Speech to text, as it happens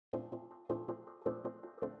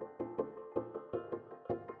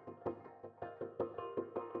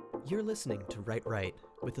You're listening to Write Right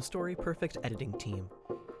with the Story Perfect Editing team.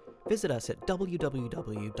 Visit us at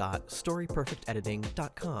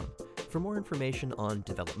www.storyperfectediting.com for more information on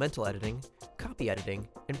developmental editing, copy editing,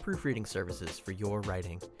 and proofreading services for your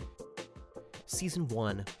writing. Season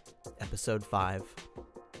 1, Episode 5.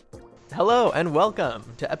 Hello and welcome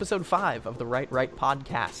to Episode 5 of the Write Right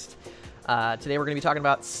podcast. Today we're going to be talking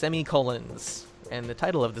about semicolons, and the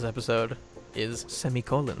title of this episode is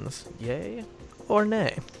Semicolons. Yay or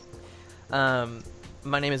nay?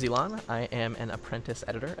 My name is Elon. I am an apprentice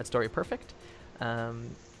editor at Story Perfect,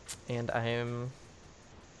 and I am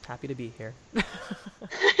happy to be here.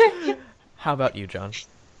 How about you, John?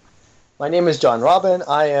 My name is John Robin.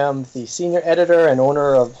 I am the senior editor and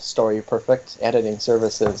owner of Story Perfect Editing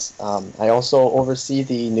Services. I also oversee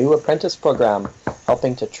the new apprentice program,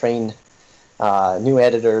 helping to train new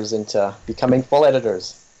editors into becoming full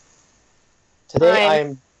editors. Today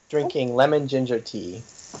I'm drinking lemon ginger tea.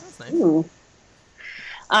 That's nice. Ooh.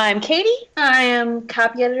 I'm Katie. I am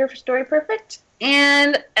copy editor for Story Perfect.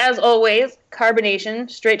 And as always, carbonation,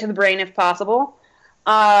 straight to the brain if possible.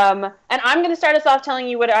 And I'm going to start us off telling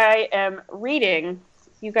you what I am reading.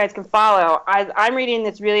 You guys can follow. I'm reading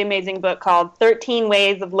this really amazing book called 13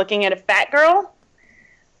 Ways of Looking at a Fat Girl,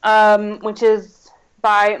 which is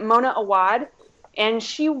by Mona Awad. And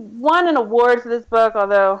she won an award for this book,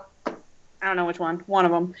 although I don't know which one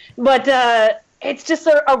of them. But it's just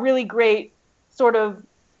a really great sort of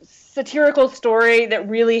satirical story that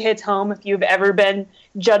really hits home if you've ever been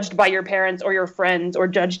judged by your parents or your friends or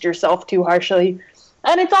judged yourself too harshly.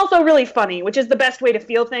 And it's also really funny, which is the best way to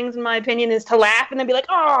feel things, in my opinion, is to laugh and then be like,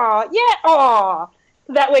 "Aw, yeah, aw."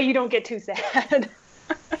 That way you don't get too sad.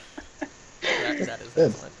 That is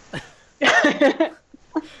excellent.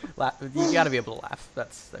 You got to be able to laugh.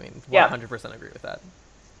 100% agree with that.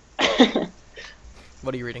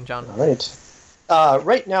 What are you reading, John? All right.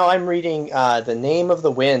 Right now I'm reading The Name of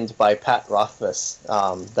the Wind by Pat Rothfuss.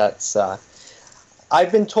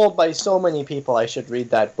 I've been told by so many people I should read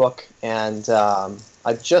that book, and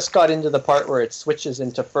I just got into the part where it switches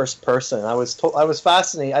into first person. I was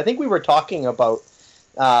fascinated. I think we were talking about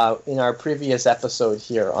in our previous episode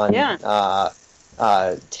here on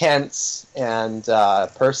tense and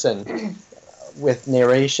person with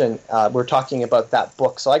narration. We're talking about that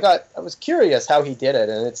book, so I was curious how he did it,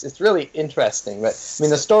 and it's really interesting. But I mean,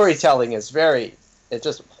 the storytelling is it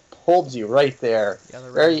just holds you right there,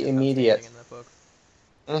 very immediate. In that book.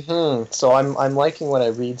 So I'm liking what I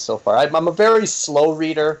read so far. I'm a very slow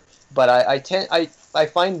reader, but I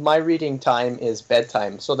find my reading time is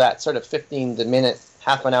bedtime. So that sort of 15-minute,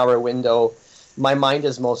 half an hour window, my mind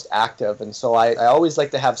is most active, and so I always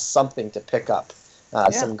like to have something to pick up,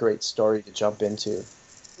 some great story to jump into.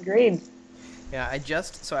 Agreed. Yeah, I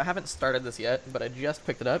haven't started this yet, but I just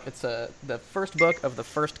picked it up. It's the first book of The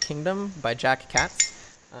First Kingdom by Jack Katz.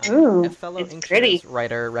 Ooh, a fellow it's Inkshare pretty.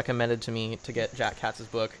 writer recommended to me to get Jack Katz's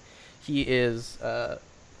book. He is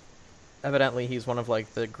evidently he's one of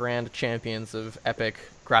like the grand champions of epic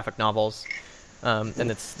graphic novels, and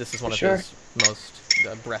this is one of his most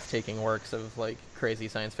breathtaking works of like crazy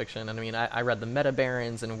science fiction. And I mean, I read the Meta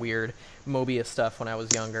Barons and weird Mobius stuff when I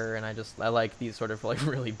was younger, and I like these sort of like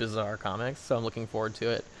really bizarre comics. So I'm looking forward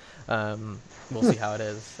to it. We'll see how it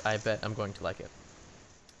is. I bet I'm going to like it.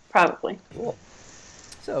 Probably. Cool.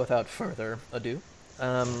 So without further ado,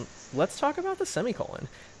 let's talk about the semicolon.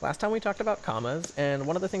 Last time we talked about commas, and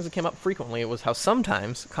one of the things that came up frequently was how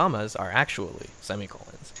sometimes commas are actually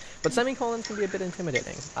semicolons. But semicolons can be a bit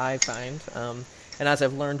intimidating, I find, and as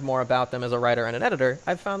I've learned more about them as a writer and an editor,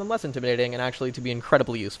 I've found them less intimidating and actually to be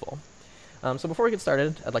incredibly useful. So before we get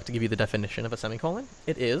started, I'd like to give you the definition of a semicolon.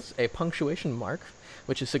 It is a punctuation mark,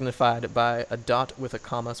 which is signified by a dot with a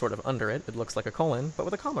comma sort of under it. It looks like a colon, but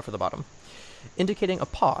with a comma for the bottom, indicating a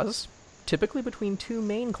pause, typically between two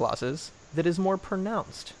main clauses, that is more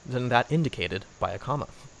pronounced than that indicated by a comma.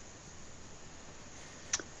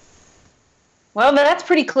 Well, that's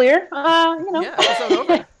pretty clear. Yeah, episode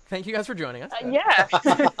over. Thank you guys for joining us. Yeah.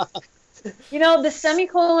 The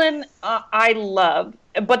semicolon I love,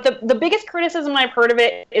 but the biggest criticism I've heard of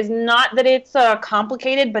it is not that it's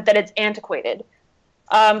complicated, but that it's antiquated.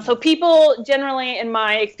 So people generally, in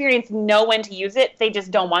my experience, know when to use it. They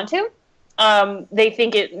just don't want to. They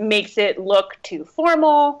think it makes it look too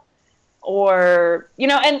formal, or, and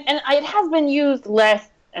it has been used less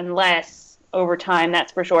and less over time,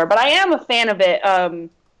 that's for sure. But I am a fan of it. I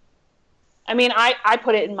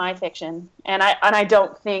put it in my fiction, and I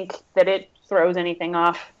don't think that it throws anything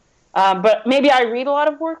off. But maybe I read a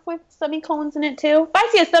lot of work with semicolons in it, too. If I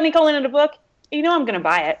see a semicolon in a book, I'm going to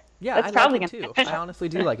buy it. Yeah, I like it too. I honestly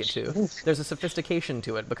do like it too. There's a sophistication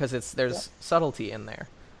to it because there's subtlety in there.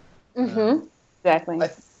 Exactly.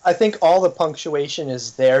 I think all the punctuation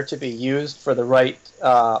is there to be used for the right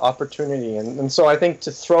opportunity, and so I think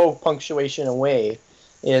to throw punctuation away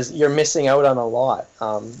is you're missing out on a lot.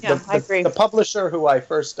 I agree. The publisher who I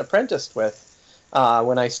first apprenticed with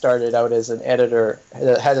when I started out as an editor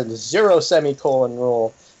had a 0 semicolon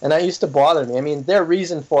rule, and that used to bother me. I mean, their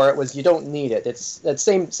reason for it was you don't need it. It's that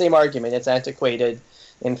same argument. It's antiquated.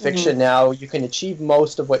 In fiction now, you can achieve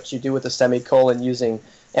most of what you do with a semicolon using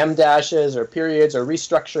em dashes or periods or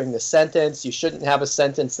restructuring the sentence. You shouldn't have a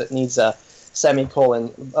sentence that needs a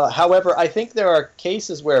semicolon. However, I think there are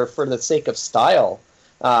cases where, for the sake of style,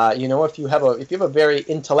 if you have a very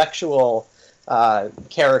intellectual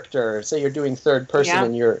character, say you're doing third person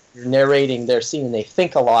and you're narrating their scene and they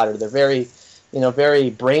think a lot or they're very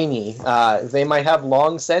brainy, they might have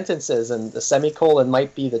long sentences, and the semicolon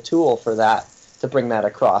might be the tool for that, to bring that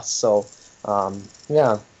across. So,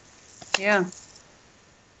 yeah. I'm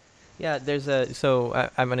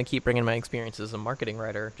going to keep bringing my experience as a marketing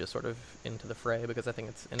writer just sort of into the fray because I think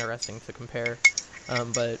it's interesting to compare.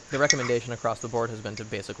 But the recommendation across the board has been to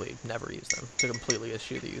basically never use them, to completely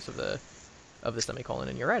eschew the use of the semicolon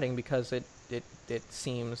in your writing, because it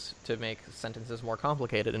seems to make sentences more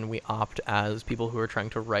complicated, and we opt, as people who are trying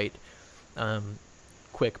to write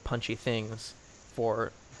quick, punchy things,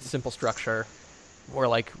 for simple structure. We're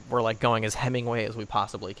like going as Hemingway as we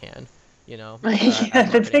possibly can,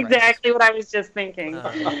 that's exactly what I was just thinking.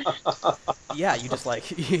 You just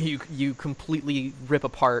you completely rip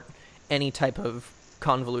apart any type of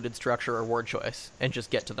convoluted structure or word choice and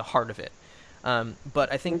just get to the heart of it.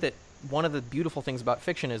 But I think that one of the beautiful things about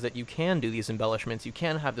fiction is that you can do these embellishments. You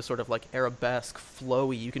can have this sort of like arabesque,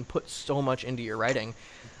 flowy. You can put so much into your writing,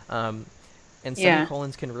 and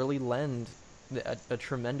semicolons can really lend a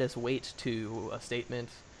tremendous weight to a statement.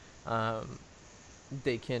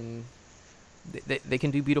 They can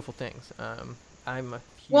do beautiful things.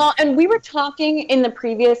 And we were talking in the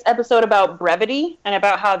previous episode about brevity and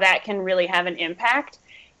about how that can really have an impact.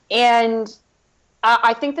 And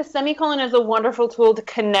I think the semicolon is a wonderful tool to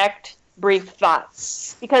connect brief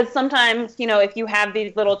thoughts, because sometimes, if you have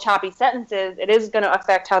these little choppy sentences, it is going to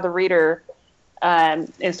affect how the reader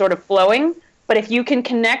is sort of flowing. But if you can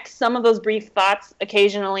connect some of those brief thoughts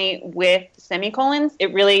occasionally with semicolons,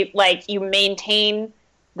 it really, you maintain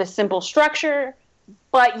the simple structure,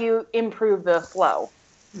 but you improve the flow.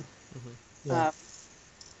 I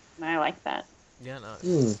like that. Yeah, no,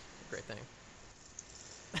 it's a great thing.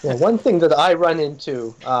 Yeah, one thing that I run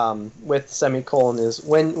into with semicolon is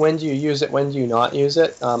when do you use it, when do you not use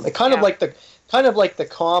it? It kind of like the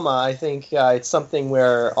comma. I think it's something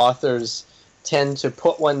where authors tend to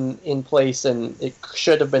put one in place and it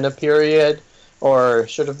should have been a period or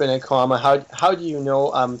should have been a comma. How do you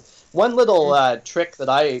know? One little trick that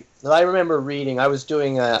I remember reading, I was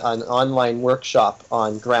doing an online workshop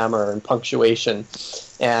on grammar and punctuation,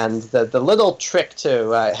 and the little trick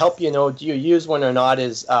to help you know do you use one or not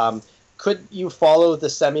is could you follow the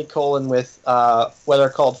semicolon with what are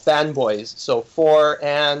called fanboys, so for,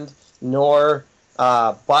 and, nor,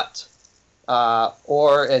 but,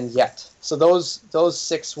 or, and yet. So those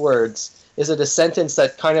 6 words, is it a sentence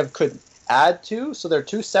that kind of could add to? So they're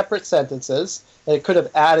 2 separate sentences, and it could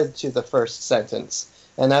have added to the first sentence.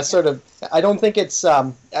 And that's sort of, I don't think it's,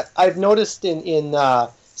 I've noticed in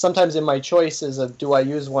sometimes in my choices of do I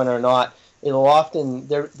use one or not, it'll often,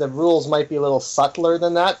 the rules might be a little subtler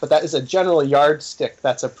than that, but that is a general yardstick.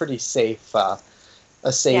 That's a pretty safe,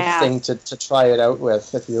 thing to try it out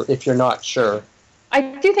with if you're not sure. I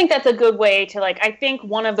do think that's a good way to, I think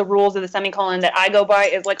one of the rules of the semicolon that I go by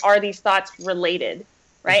is, are these thoughts related,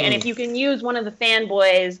 right? Mm-hmm. And if you can use one of the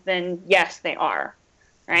fanboys, then yes, they are,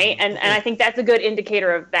 right? And I think that's a good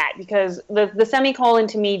indicator of that, because the semicolon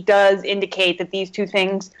to me does indicate that these 2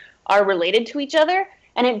 things are related to each other,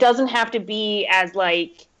 and it doesn't have to be as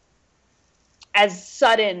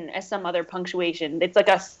sudden as some other punctuation. It's like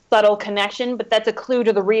a subtle connection, but that's a clue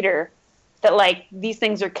to the reader that these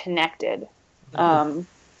things are connected.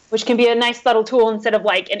 Which can be a nice subtle tool instead of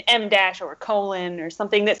an em dash or a colon or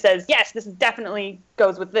something that says, yes, this definitely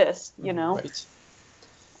goes with this, Right.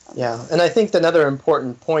 Yeah, and I think another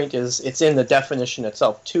important point is it's in the definition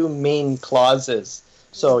itself, 2 main clauses.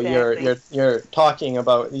 So exactly. you're talking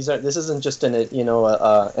about this isn't just an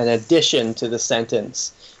addition to the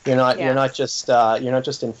sentence. You're not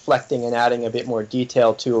just inflecting and adding a bit more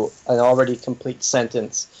detail to an already complete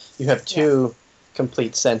sentence. You have 2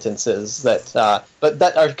 complete sentences that but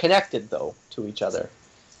that are connected though to each other.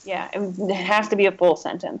 Yeah, it has to be a full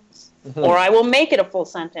sentence, or I will make it a full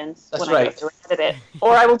sentence. That's when right. I go to edit it,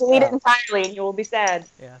 or I will delete it entirely, and you will be sad.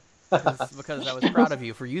 Yeah, because I was proud of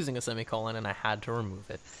you for using a semicolon, and I had to remove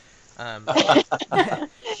it. Um,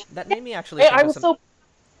 that made me actually think I of was some. so.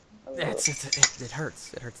 It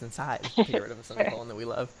hurts. It hurts inside to get rid of a semicolon that we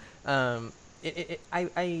love.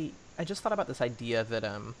 I just thought about this idea that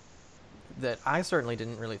that I certainly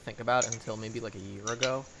didn't really think about until maybe like a year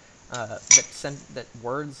ago. That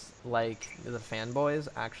words like the fanboys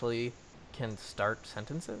actually can start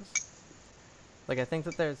sentences. Like I think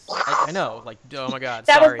that there's, I know, like oh my god,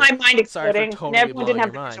 That sorry, was my mind sorry exploding. for totally Everyone blowing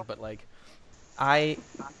didn't your have mind, but like I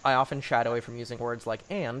often shied away from using words like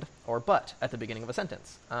and or but at the beginning of a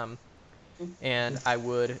sentence. And I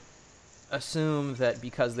would assume that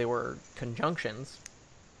because they were conjunctions,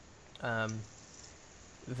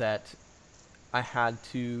 that I had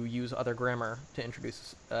to use other grammar to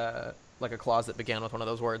introduce like a clause that began with one of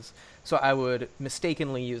those words. So I would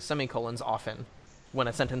mistakenly use semicolons often when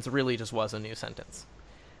a sentence really just was a new sentence.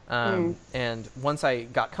 And once I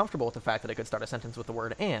got comfortable with the fact that I could start a sentence with the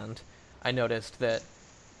word and, I noticed that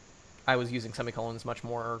I was using semicolons much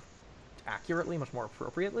more accurately, much more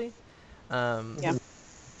appropriately.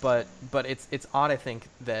 But it's odd, I think,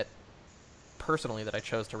 that personally that I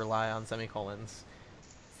chose to rely on semicolons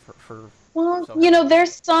for Well, so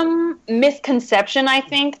there's some misconception, I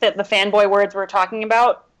think, that the fanboy words we're talking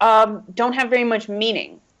about don't have very much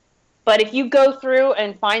meaning. But if you go through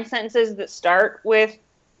and find sentences that start with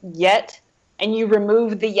yet and you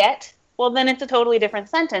remove the yet, well, then it's a totally different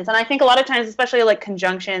sentence. And I think a lot of times, especially like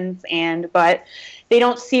conjunctions but they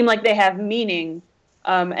don't seem like they have meaning.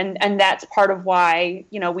 And that's part of why,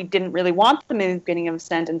 we didn't really want them in the beginning of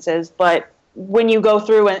sentences. But when you go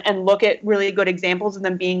through and look at really good examples of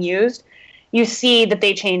them being used, you see that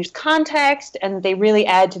they change context and they really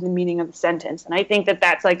add to the meaning of the sentence. And I think that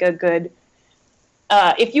that's like a good,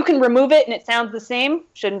 if you can remove it and it sounds the same,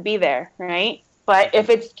 shouldn't be there, right? But if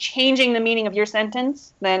it's changing the meaning of your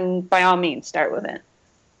sentence, then by all means, start with it.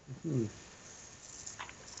 Mm-hmm.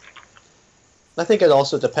 I think it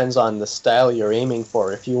also depends on the style you're aiming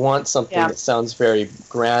for. If you want something that sounds very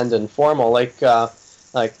grand and formal, like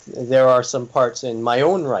there are some parts in my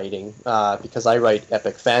own writing, because I write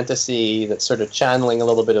epic fantasy that's sort of channeling a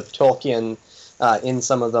little bit of Tolkien in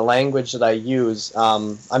some of the language that I use.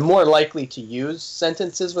 I'm more likely to use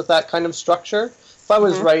sentences with that kind of structure. If I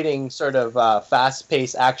was writing sort of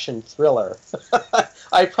fast-paced action thriller,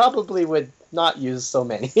 I probably would not use so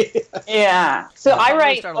many. Yeah. So I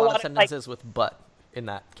write start a lot of sentences with "but" in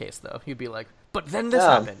that case, though. You'd be like, "But then this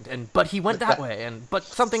happened," and "But he went that way," and "But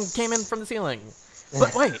something came in from the ceiling."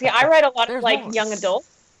 But wait. See, I write a lot of more. young adult,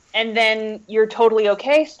 and then you're totally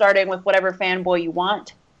okay starting with whatever fanboy you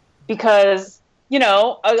want, because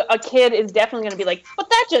a kid is definitely going to be like, "But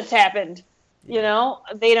that just happened." They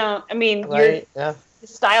don't. I mean, right? The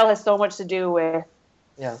style has so much to do with.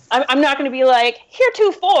 Yeah. I'm not going to be like,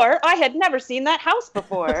 heretofore, I had never seen that house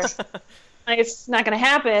before. It's not going to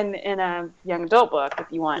happen in a young adult book if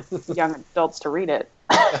you want young adults to read it.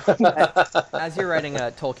 As you're writing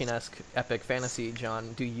a Tolkien-esque epic fantasy,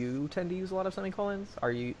 John, do you tend to use a lot of semicolons?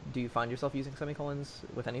 Do you find yourself using semicolons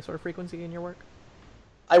with any sort of frequency in your work?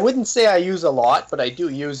 I wouldn't say I use a lot, but I do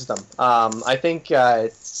use them. I think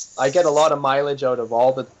I get a lot of mileage out of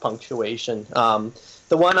all the punctuation.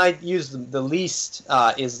 The one I use the least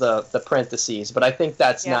is the parentheses, but I think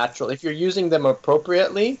that's natural. If you're using them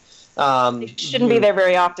appropriately, it shouldn't be there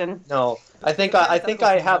very often. No, I think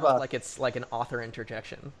I have a like it's like an author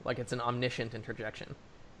interjection, like it's an omniscient interjection.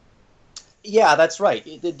 Yeah, that's right.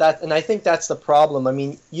 And I think that's the problem. I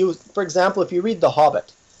mean, for example, if you read The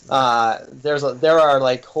Hobbit, there are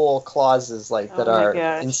like whole clauses that are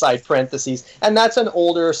inside parentheses, and that's an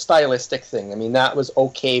older stylistic thing. I mean, that was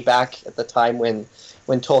okay back at the time when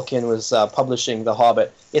Tolkien was publishing The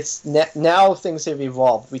Hobbit. It's now things have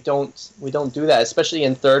evolved. We don't do that, especially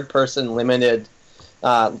in third person limited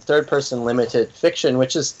fiction,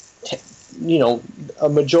 which is a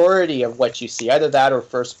majority of what you see, either that or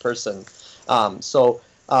first person.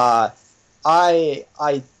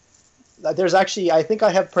 There's actually, I think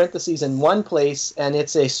I have parentheses in one place, and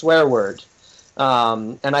it's a swear word.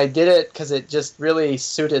 And I did it because it just really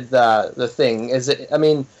suited the thing.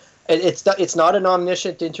 It's not an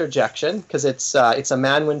omniscient interjection, because it's a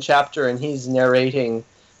Manwyn chapter, and he's narrating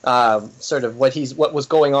sort of what was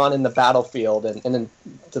going on in the battlefield, and then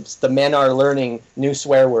the men are learning new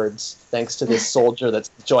swear words thanks to this soldier that's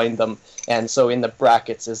joined them, and so in the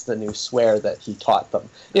brackets is the new swear that he taught them.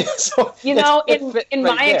 So in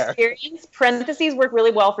my experience, parentheses work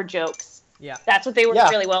really well for jokes. Yeah, that's what they work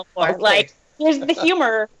really well for. Okay. Like, there's the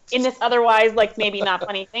humor in this otherwise maybe not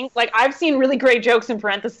funny thing. Like, I've seen really great jokes in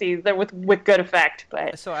parentheses that with good effect.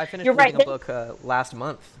 But so I finished reading a book last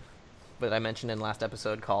month that I mentioned in last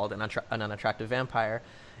episode called an unattractive vampire,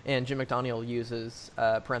 and Jim McDaniel uses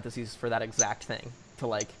parentheses for that exact thing to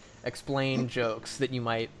like explain jokes that you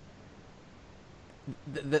might.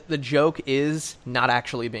 The joke is not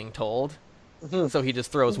actually being told, so he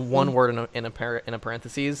just throws one word in a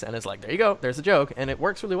parentheses and is like, there you go, there's a joke, and it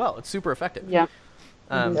works really well. It's super effective. Yeah.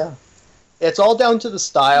 Yeah. It's all down to the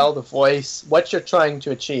style, the voice, what you're trying to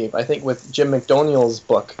achieve. I think with Jim McDaniel's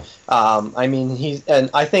book, I mean,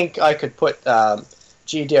 I think I could put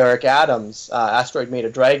G. Derek Adams' Asteroid Made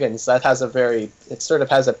of Dragons. That has it sort of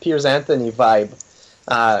has a Piers Anthony vibe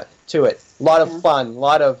to it. A lot of fun,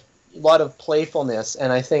 a lot of playfulness,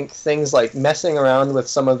 and I think things like messing around with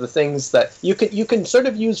some of the things that you can sort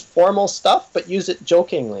of use formal stuff, but use it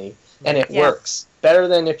jokingly, and it works better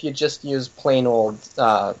than if you just use plain old.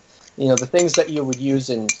 The things that you would use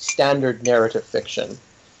in standard narrative fiction.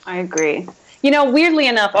 I agree. Weirdly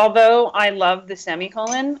enough, although I love the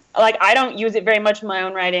semicolon, like I don't use it very much in my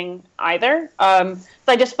own writing either. So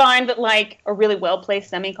I just find that like a really well-placed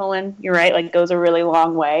semicolon, you're right, like goes a really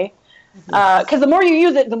long way. Because the more you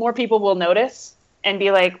use it, the more people will notice and be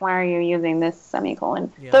like, why are you using this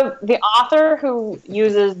semicolon? Yeah. So the author who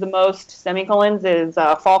uses the most semicolons is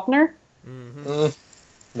Faulkner.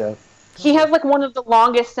 Yeah. He has like one of the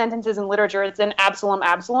longest sentences in literature. It's in Absalom,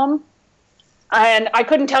 Absalom. And I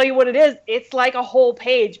couldn't tell you what it is. It's like a whole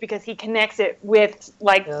page because he connects it with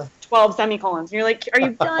like 12 semicolons. And you're like, are you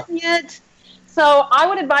done yet? So I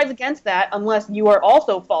would advise against that unless you are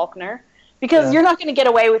also Faulkner, because you're not going to get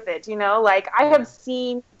away with it. Like I have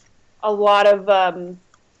seen a lot of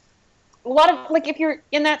like if you're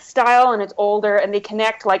in that style and it's older and they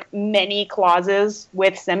connect like many clauses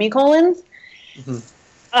with semicolons.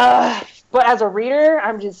 But as a reader,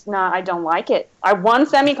 I'm just not. I don't like it. One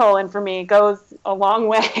semicolon for me goes a long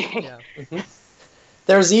way. Yeah.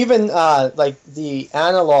 There's even like the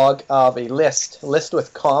analog of a list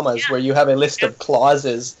with commas, where you have a list of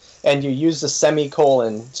clauses and you use a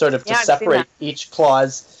semicolon sort of to separate each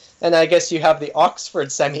clause. And I guess you have the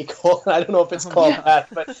Oxford semicolon. I don't know if it's called that,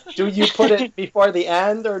 but do you put it before the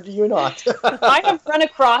and or do you not? I have run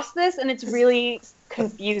across this, and it's really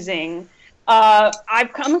confusing.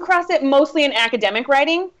 I've come across it mostly in academic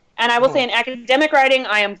writing, and I will say in academic writing,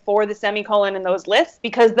 I am for the semicolon in those lists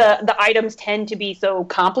because the items tend to be so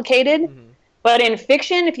complicated. But in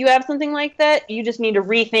fiction, if you have something like that, you just need to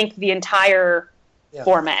rethink the entire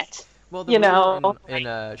format. Well, the rule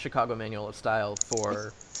in Chicago Manual of Style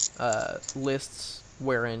for lists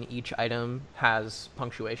wherein each item has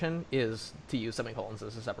punctuation is to use semicolons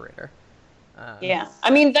as a separator.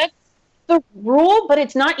 I mean, that's the rule, but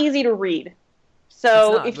it's not easy to read.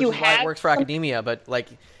 So if you had, it works for academia, but like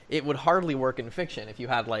it would hardly work in fiction if you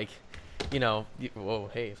had like,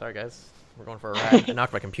 whoa, hey, sorry guys, we're going for a ride. I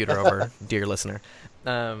knocked my computer over, dear listener.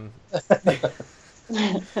 And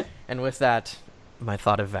with that, my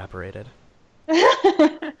thought evaporated.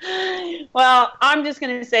 Well, I'm just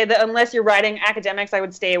going to say that unless you're writing academics, I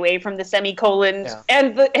would stay away from the semicolons,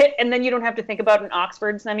 and then you don't have to think about an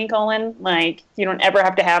Oxford semicolon. Like you don't ever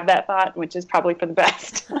have to have that thought, which is probably for the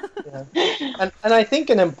best. And I think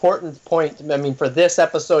an important point, I mean, for this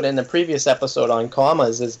episode and the previous episode on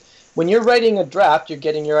commas is when you're writing a draft, you're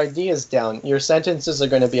getting your ideas down. Your sentences are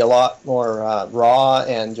going to be a lot more raw,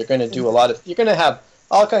 and you're going to do you're going to have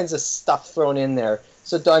all kinds of stuff thrown in there.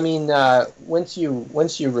 So, I mean, once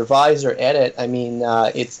you revise or edit, I mean,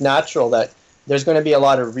 it's natural that there's going to be a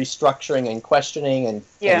lot of restructuring and questioning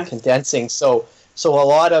and condensing. So a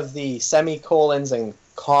lot of the semicolons and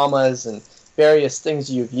commas and various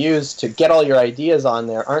things you've used to get all your ideas on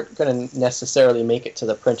there aren't going to necessarily make it to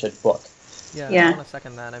the printed book. Yeah. I want to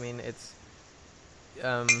second that. I mean, it's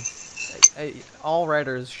all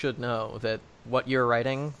writers should know that what you're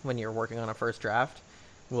writing when you're working on a first draft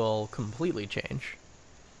will completely change.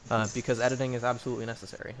 Because editing is absolutely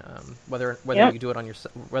necessary. Whether you do it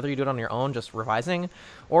on your own, just revising,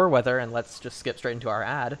 or whether, and let's just skip straight into our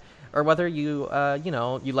ad, or whether you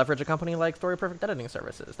you leverage a company like Story Perfect Editing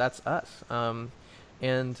Services. That's us.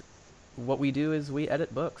 And what we do is we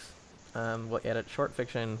edit books. We edit short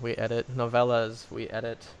fiction. We edit novellas. We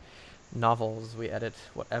edit novels. We edit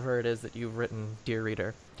whatever it is that you've written, dear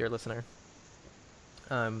reader, dear listener.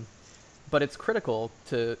 But it's critical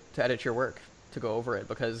to edit your work, to go over it,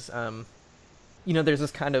 because there's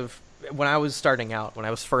this kind of, when I was first starting out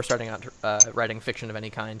writing fiction of any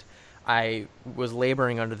kind, I was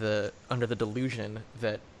laboring under the delusion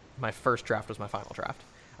that my first draft was my final draft.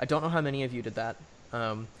 I don't know how many of you did that,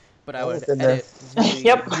 but I would edit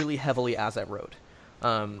really, really heavily as I wrote,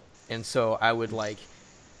 and so I would like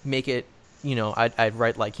make it I'd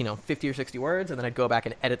write like 50 or 60 words, and then I'd go back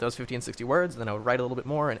and edit those 50 and 60 words, and then I would write a little bit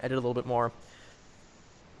more and edit a little bit more,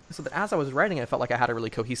 so that as I was writing, I felt like I had a really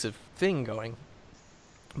cohesive thing going.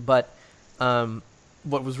 But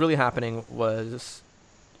what was really happening was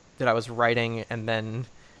that I was writing and then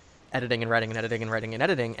editing and writing and editing and writing and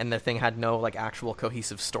editing, and the thing had no like actual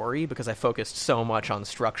cohesive story because I focused so much on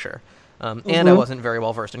structure. And I wasn't very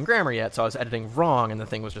well versed in grammar yet, so I was editing wrong, and the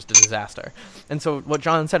thing was just a disaster. And so what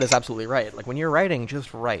John said is absolutely right. Like, when you're writing,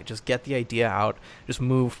 just write. Just get the idea out. Just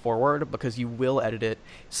move forward, because you will edit it.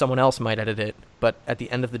 Someone else might edit it, but at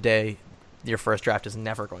the end of the day, your first draft is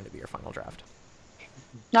never going to be your final draft.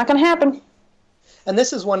 Not going to happen. And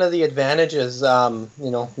this is one of the advantages,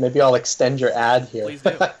 maybe I'll extend your ad here. Please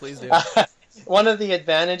do. Please do. One of the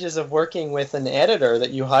advantages of working with an editor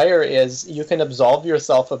that you hire is you can absolve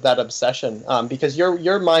yourself of that obsession, because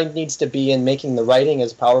your mind needs to be in making the writing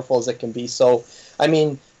as powerful as it can be. So, I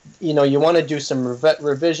mean, you want to do some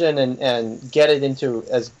revision and get it into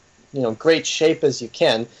as great shape as you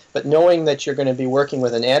can, but knowing that you're going to be working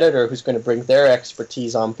with an editor who's going to bring their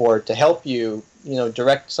expertise on board to help you,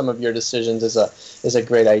 direct some of your decisions is a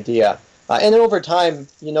great idea. And over time,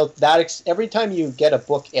 every time you get a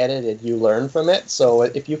book edited, you learn from it. So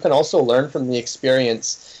if you can also learn from the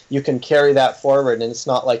experience, you can carry that forward. And it's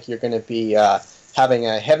not like you're going to be having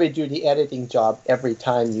a heavy-duty editing job every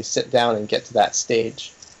time you sit down and get to that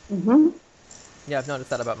stage. Mm-hmm. Yeah, I've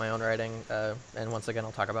noticed that about my own writing. And once again,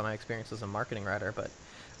 I'll talk about my experience as a marketing writer. But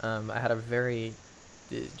I had a very,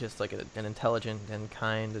 just like an intelligent and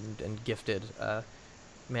kind and gifted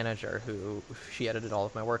manager who she edited all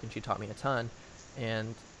of my work, and she taught me a ton.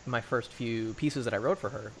 And my first few pieces that I wrote for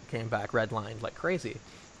her came back redlined like crazy,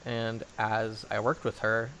 and as I worked with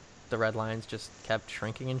her, the red lines just kept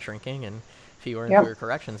shrinking and shrinking, and fewer and fewer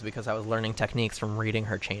corrections, because I was learning techniques from reading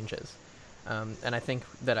her changes. And I think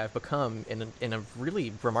that I've become, in a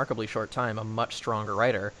really remarkably short time, a much stronger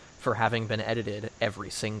writer for having been edited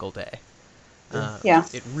every single day.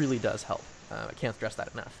 It really does help. I can't stress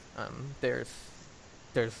that enough.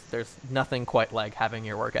 There's nothing quite like having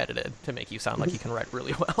your work edited to make you sound like you can write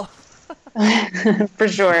really well. For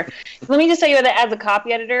sure. Let me just tell you that as a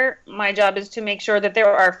copy editor, my job is to make sure that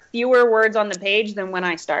there are fewer words on the page than when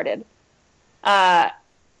I started.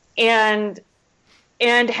 And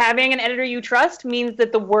having an editor you trust means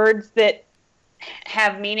that the words that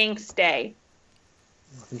have meaning stay.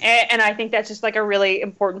 And I think that's just like a really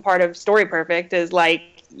important part of Story Perfect, is like,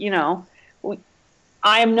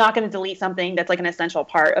 I am not going to delete something that's like an essential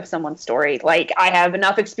part of someone's story. Like, I have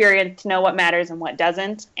enough experience to know what matters and what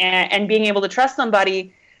doesn't. And being able to trust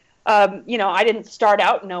somebody, I didn't start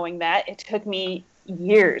out knowing that. It took me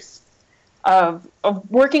years of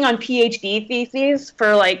working on PhD theses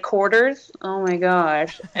for like quarters. Oh my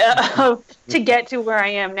gosh. To get to where I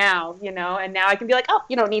am now, and now I can be like, oh,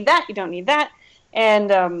 you don't need that. You don't need that.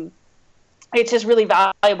 And, it's just really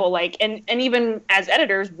valuable. Like, and even as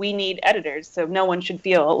editors, we need editors. So no one should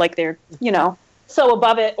feel like they're, so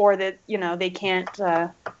above it, or that, they can't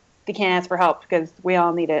ask for help, because we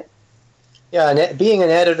all need it. Yeah, and being an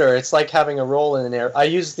editor, it's like having a role in an air. I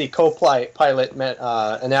used the co-pilot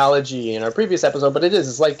analogy in our previous episode, but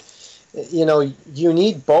it's like, you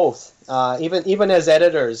need both. Even as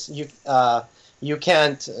editors, you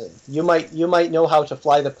can't. You might know how to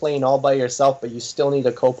fly the plane all by yourself, but you still need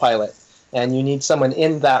a co-pilot, and you need someone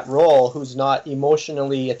in that role who's not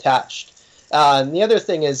emotionally attached. And the other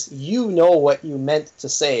thing is, what you meant to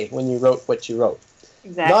say when you wrote what you wrote.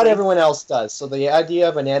 Exactly. Not everyone else does. So the idea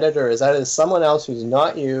of an editor is that is someone else who's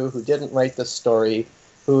not you, who didn't write the story,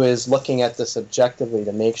 who is looking at this objectively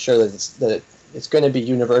to make sure that it's going to be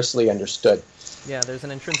universally understood. Yeah, there's an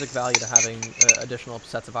intrinsic value to having additional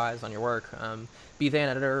sets of eyes on your work. Be they an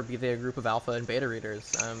editor, or be they a group of alpha and beta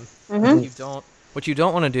readers. What you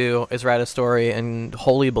don't want to do is write a story and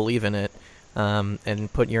wholly believe in it,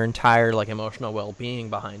 and put your entire like emotional well-being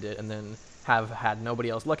behind it, and then have had nobody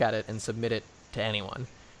else look at it and submit it to anyone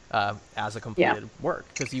as a completed work.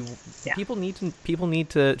 Because people need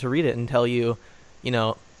to read it and tell you,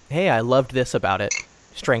 hey, I loved this about it,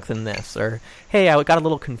 strengthen this, or hey, I got a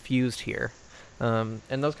little confused here. And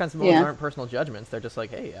those kinds of moments aren't personal judgments. They're just like,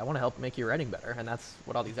 hey, I want to help make your writing better. And that's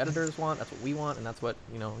what all these editors want. That's what we want. And that's what,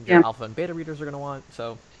 your alpha and beta readers are going to want.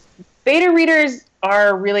 So beta readers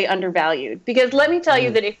are really undervalued, because let me tell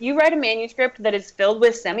you that if you write a manuscript that is filled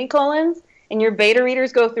with semicolons and your beta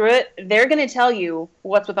readers go through it, they're going to tell you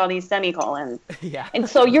what's with all these semicolons. Yeah. And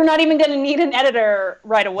so you're not even going to need an editor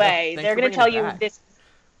right away. They're going to tell you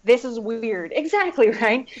this is weird. Exactly,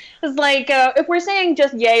 right? It's like, if we're saying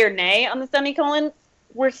just yay or nay on the semicolon,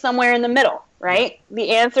 we're somewhere in the middle, right? The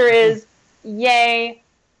answer is yay,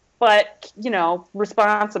 but,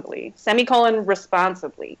 responsibly. Semicolon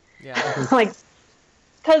responsibly. Yeah. Like,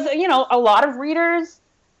 because, a lot of readers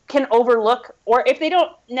can overlook, or if they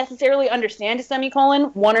don't necessarily understand a semicolon,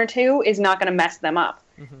 1 or 2 is not going to mess them up.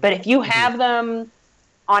 Mm-hmm. But if you have them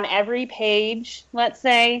on every page, let's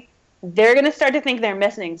say, they're going to start to think they're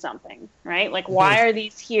missing something, right? Like, why are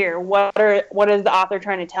these here? What is the author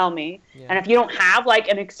trying to tell me? Yeah. And if you don't have like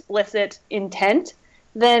an explicit intent,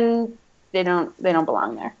 then they don't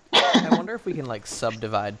belong there. I wonder if we can like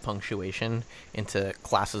subdivide punctuation into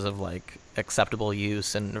classes of like acceptable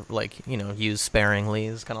use and like use sparingly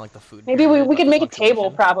is kind of like the food. Maybe we could make a table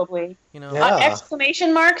probably. Yeah.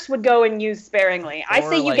 Exclamation marks would go and use sparingly. I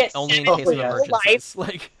say you like, get only in seven case of for your emergencies. life.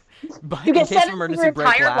 Like You in get case of 7 for emergency, your break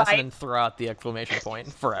entire glass life. and then throw out the exclamation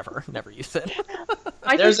point forever. Never use it.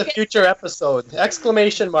 There's a future episode.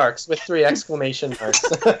 Exclamation marks with 3 exclamation marks.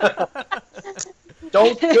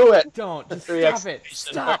 Don't do it. Don't. Just 3 stop it.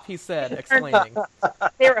 Stop, he said, explaining.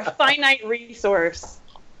 They're a finite resource.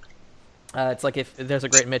 It's like if there's a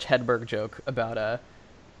great Mitch Hedberg joke about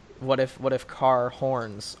what if car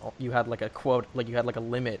horns, you had like a quote, like you had like a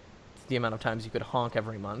limit to the amount of times you could honk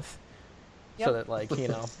every month. Yep. So that like,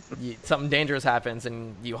 something dangerous happens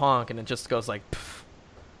and you honk and it just goes like pff.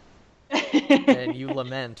 And you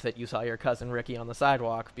lament that you saw your cousin Ricky on the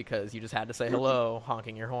sidewalk because you just had to say hello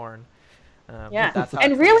honking your horn. Yeah. That's how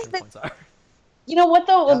And really points are. You know what,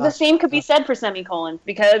 though? Yeah. The same could be said for semicolons,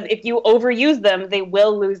 because if you overuse them, they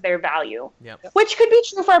will lose their value. Yep. Which could be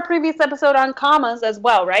true for our previous episode on commas as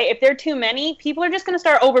well, right? If there are too many, people are just going to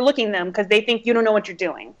start overlooking them because they think you don't know what you're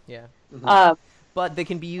doing. Yeah. Mm-hmm. But they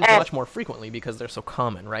can be used much more frequently because they're so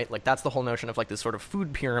common, right? Like, that's the whole notion of, like, this sort of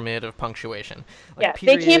food pyramid of punctuation. Like,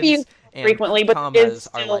 yeah, they can't be used and frequently, but commas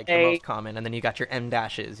are, still like, the most common. And then you got your em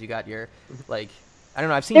dashes, you got your, like... I don't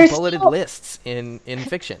know, I've seen There's bulleted still... lists in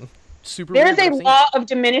fiction. Super There's weird, a law of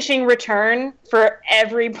diminishing return for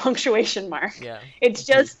every punctuation mark. Yeah. It's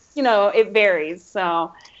just, it varies.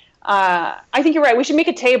 So I think you're right. We should make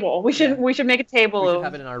a table. We should make a table. We should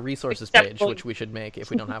have it in our resources page, which we should make if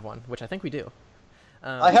we don't have one, which I think we do.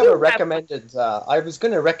 I have a recommended... I was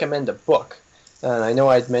going to recommend a book, and I know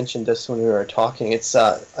I'd mentioned this when we were talking. It's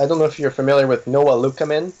I don't know if you're familiar with Noah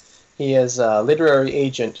Lukeman. He is a literary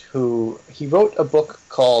agent he wrote a book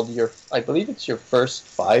called I believe it's your first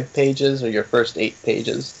 5 pages or your first 8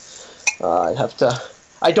 pages.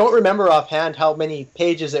 I don't remember offhand how many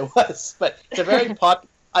pages it was, but it's a very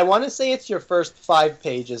I want to say it's your first 5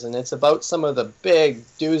 pages, and it's about some of the big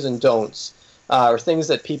do's and don'ts, or things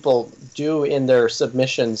that people do in their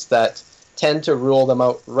submissions that tend to rule them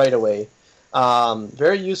out right away.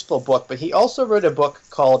 Very useful book, but he also wrote a book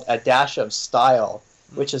called A Dash of Style,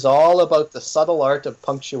 which is all about the subtle art of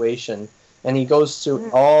punctuation, and he goes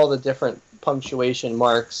through all the different punctuation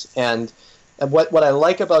marks. And what I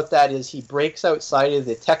like about that is he breaks outside of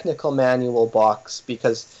the technical manual box,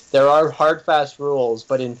 because there are hard, fast rules,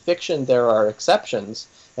 but in fiction there are exceptions,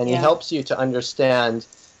 and he helps you to understand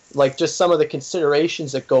like just some of the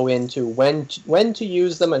considerations that go into when to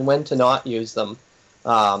use them and when to not use them.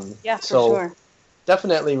 For sure.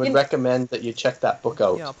 Definitely would recommend that you check that book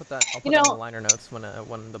out. Yeah, I'll put that in the liner notes when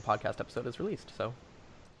the podcast episode is released. So,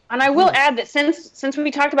 and I will add that since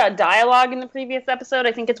we talked about dialogue in the previous episode,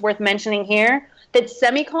 I think it's worth mentioning here that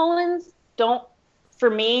semicolons for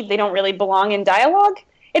me, they don't really belong in dialogue.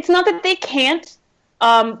 It's not that they can't,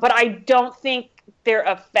 but I don't think they're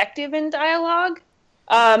effective in dialogue,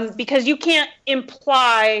 because you can't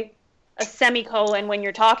imply a semicolon when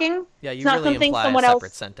you're talking. Yeah, you it's not really something imply someone a separate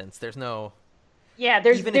else... sentence. There's no... Yeah,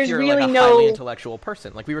 there's even if you're really like a highly intellectual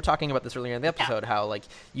person. Like we were talking about this earlier in the episode, how like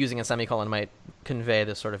using a semicolon might convey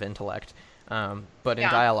this sort of intellect. But in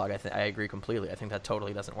dialogue, I agree completely. I think that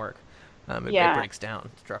totally doesn't work. It breaks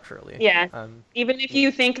down structurally. Yeah. Even if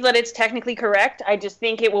you think that it's technically correct, I just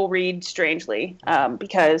think it will read strangely,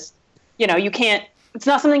 because you can't. It's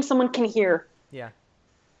not something someone can hear. Yeah.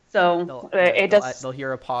 So they'll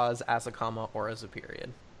hear a pause as a comma or as a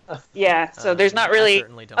period. Yeah, so there's not really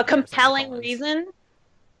a compelling reason.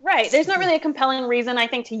 Right, there's not really a compelling reason, I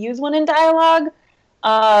think, to use one in dialogue.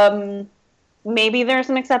 Maybe there are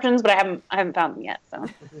some exceptions, but I haven't found them yet. So.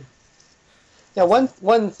 Yeah,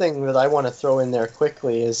 one thing that I want to throw in there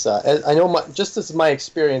quickly is I know just as my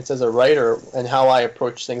experience as a writer and how I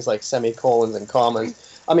approach things like semicolons and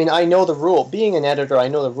commas. I mean, I know the rule. Being an editor, I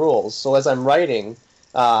know the rules. So as I'm writing,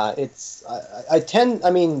 yes,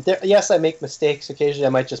 I make mistakes occasionally. I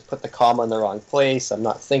might just put the comma in the wrong place. I'm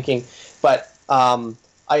not thinking, but I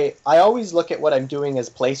always look at what I'm doing as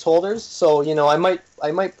placeholders. So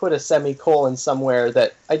I might put a semicolon somewhere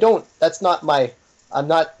that I don't. I'm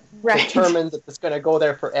not Right. determined that it's going to go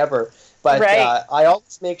there forever. But Right. I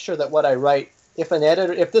always make sure that what I write,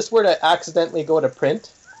 if this were to accidentally go to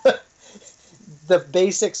print, the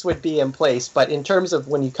basics would be in place. But in terms of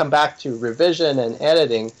when you come back to revision and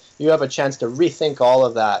editing, you have a chance to rethink all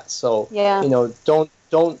of that. So, Yeah.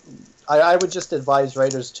 I would just advise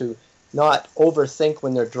writers to not overthink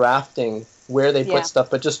when they're drafting where they put stuff,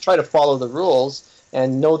 but just try to follow the rules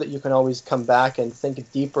and know that you can always come back and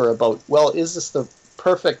think deeper about, well, is this the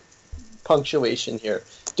perfect punctuation here?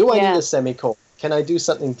 Do I need a semicolon? Can I do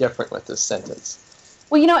something different with this sentence?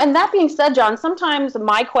 Well, and that being said, John, sometimes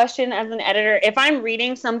my question as an editor, if I'm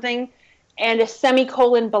reading something and a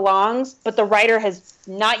semicolon belongs, but the writer has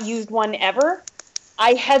not used one ever,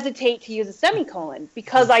 I hesitate to use a semicolon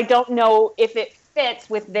because I don't know if it fits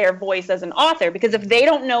with their voice as an author. Because if they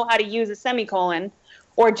don't know how to use a semicolon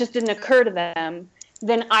or it just didn't occur to them,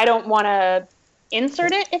 then I don't want to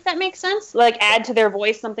insert it, if that makes sense. Like add to their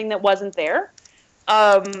voice something that wasn't there.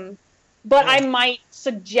 But I might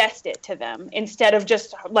suggest it to them instead of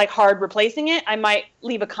just like hard replacing it. I might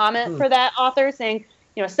leave a comment for that author saying,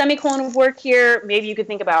 a semicolon would work here. Maybe you could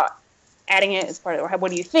think about adding it as part of it.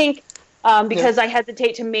 What do you think? Because I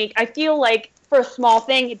hesitate to I feel like for a small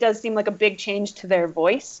thing, it does seem like a big change to their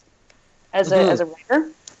voice as a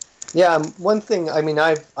writer. Yeah, one thing,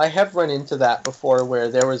 I have run into that before where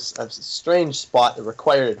there was a strange spot that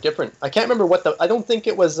required a different, I can't remember I don't think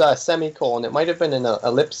it was a semicolon, it might have been an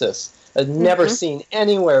ellipsis. I'd never seen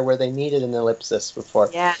anywhere where they needed an ellipsis before.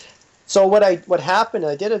 Yeah. So what happened,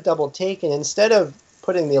 I did a double take, and instead of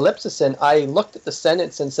putting the ellipsis in, I looked at the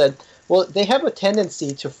sentence and said, well, they have a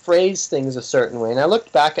tendency to phrase things a certain way. And I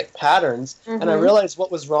looked back at patterns, and I realized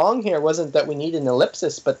what was wrong here wasn't that we need an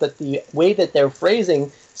ellipsis, but that the way that they're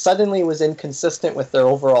phrasing suddenly was inconsistent with their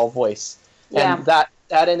overall voice. Yeah. And that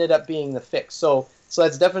ended up being the fix. So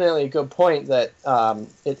that's definitely a good point that,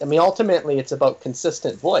 ultimately it's about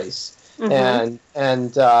consistent voice. And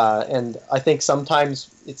I think sometimes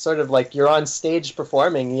it's sort of like you're on stage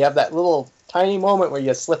performing. You have that little tiny moment where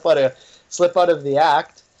you slip out of the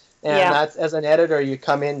act. And that's, as an editor, you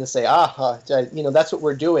come in to say, that's what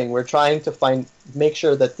we're doing. We're trying to make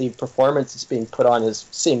sure that the performance that's being put on is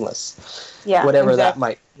seamless. Yeah, whatever that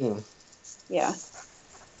might mean. Yeah.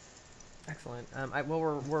 Excellent.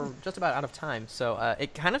 We're just about out of time, so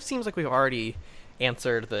it kind of seems like we've already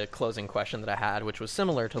answered the closing question that I had, which was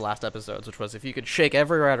similar to last episode's, which was if you could shake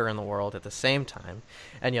every writer in the world at the same time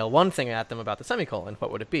and yell one thing at them about the semicolon,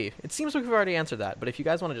 what would it be? It seems like we've already answered that, but if you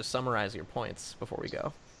guys want to just summarize your points before we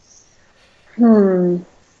go. Oh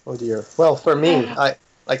dear. Well, for me,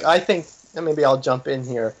 I think, and maybe I'll jump in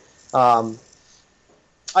here.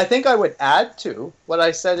 I think I would add to what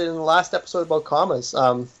I said in the last episode about commas.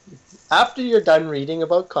 After you're done reading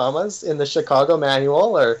about commas in the Chicago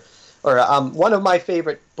Manual, or one of my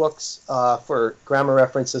favorite books for grammar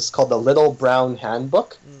reference is called the Little Brown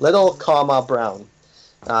Handbook. Little, comma, brown.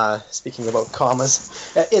 Speaking about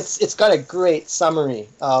commas, it's got a great summary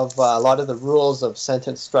of a lot of the rules of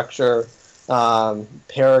sentence structure,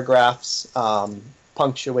 paragraphs,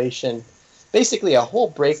 punctuation, basically a whole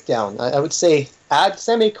breakdown. I would say add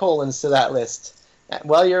semicolons to that list.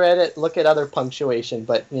 While you're at it, look at other punctuation,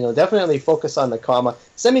 but definitely focus on the comma.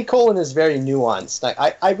 Semicolon is very nuanced.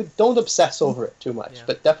 Don't obsess over it too much,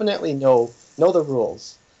 but definitely know the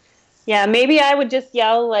rules. Yeah, maybe I would just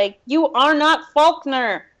yell like, "You are not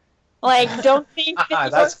Faulkner." Like, don't think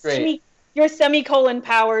that that's great. Your semicolon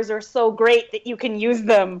powers are so great that you can use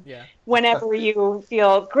them whenever you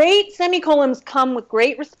feel. Great semicolons come with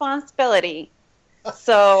great responsibility.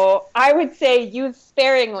 So I would say use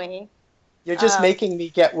sparingly. You're just making me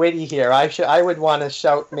get witty here. I would want to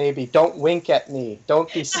shout maybe, "Don't wink at me.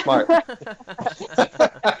 Don't be smart." I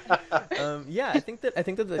think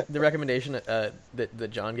that the recommendation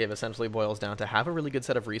that John gave essentially boils down to have a really good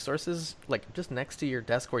set of resources, like just next to your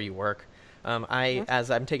desk where you work. As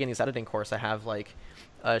I'm taking this editing course, I have like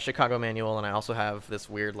a Chicago Manual, and I also have this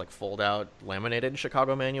weird like fold-out laminated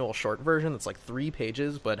Chicago Manual short version that's like 3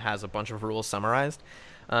 pages but has a bunch of rules summarized.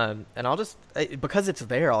 And I'll just, because it's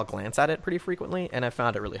there, I'll glance at it pretty frequently, and I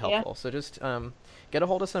found it really helpful. So just get a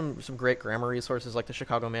hold of some great grammar resources like the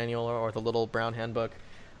Chicago Manual or the Little Brown Handbook.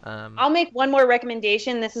 I'll make one more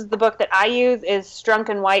recommendation. This is the book that I use, is Strunk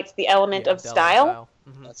and White's The Element of Style.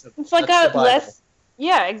 It's like less...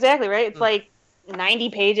 Yeah, exactly, right? It's like 90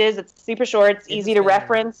 pages. It's super short. It's easy to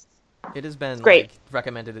reference. It has been great.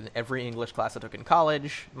 Recommended in every English class I took in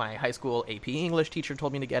college. My high school AP English teacher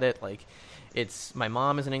told me to get it. My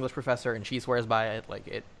mom is an English professor, and she swears by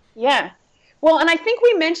it. Yeah. Well, and I think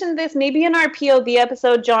we mentioned this maybe in our POV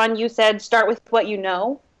episode, John. You said start with what you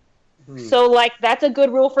know. So, like, that's a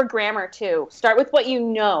good rule for grammar, too. Start with what you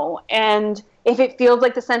know. And if it feels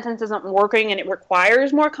like the sentence isn't working and it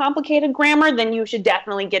requires more complicated grammar, then you should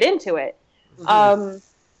definitely get into it.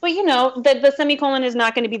 But, you know, the semicolon is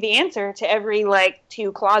not going to be the answer to every, like,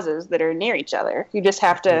 2 clauses that are near each other. You just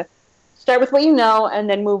have to start with what you know and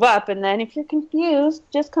then move up. And then if you're confused,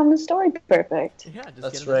 just come to Story Perfect. Yeah, just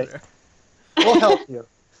That's get it right. there. We'll help you.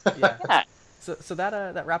 Yeah. So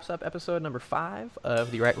that wraps up episode number 5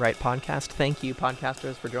 of the Right podcast. Thank you,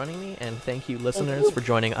 podcasters, for joining me, and thank you, listeners, for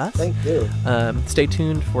joining us. Thank you. Stay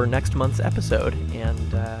tuned for next month's episode,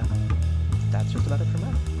 and that's just about it from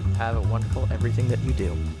us. Have a wonderful everything that you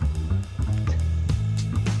do.